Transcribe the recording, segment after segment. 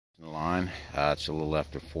The line. It's a little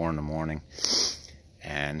after 4 in the morning,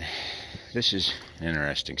 and this is an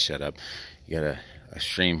interesting setup. You got a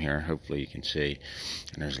stream here, hopefully you can see,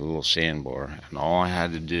 and there's a little sandbar, and all I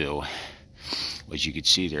had to do was, you could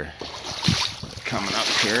see they're coming up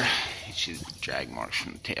here. You see the drag marks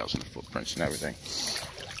from the tails and the footprints and everything,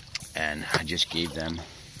 and I just gave them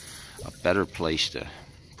a better place to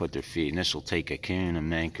put their feet. And this will take a coon, a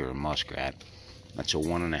mink, or a muskrat. That's a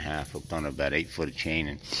 1.5 hooked on about 8 foot of chain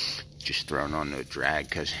and just thrown on the drag,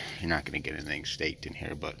 because you're not going to get anything staked in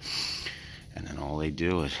here. And then all they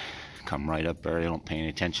do is come right up there. They don't pay any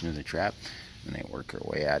attention to the trap, and they work their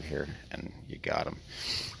way out here, and you got them.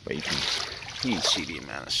 But you can see the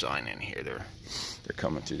amount of sign in here. They're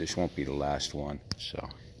coming through. This won't be the last one, so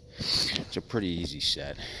it's a pretty easy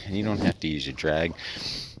set, and you don't have to use a drag.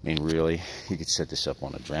 I mean, really, you could set this up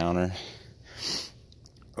on a drowner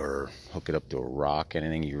or hook it up to a rock,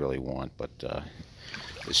 anything you really want. But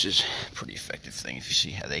this is a pretty effective thing. If you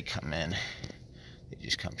see how they come in, they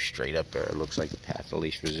just come straight up there. It looks like the path of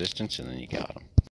least resistance, and then you got them.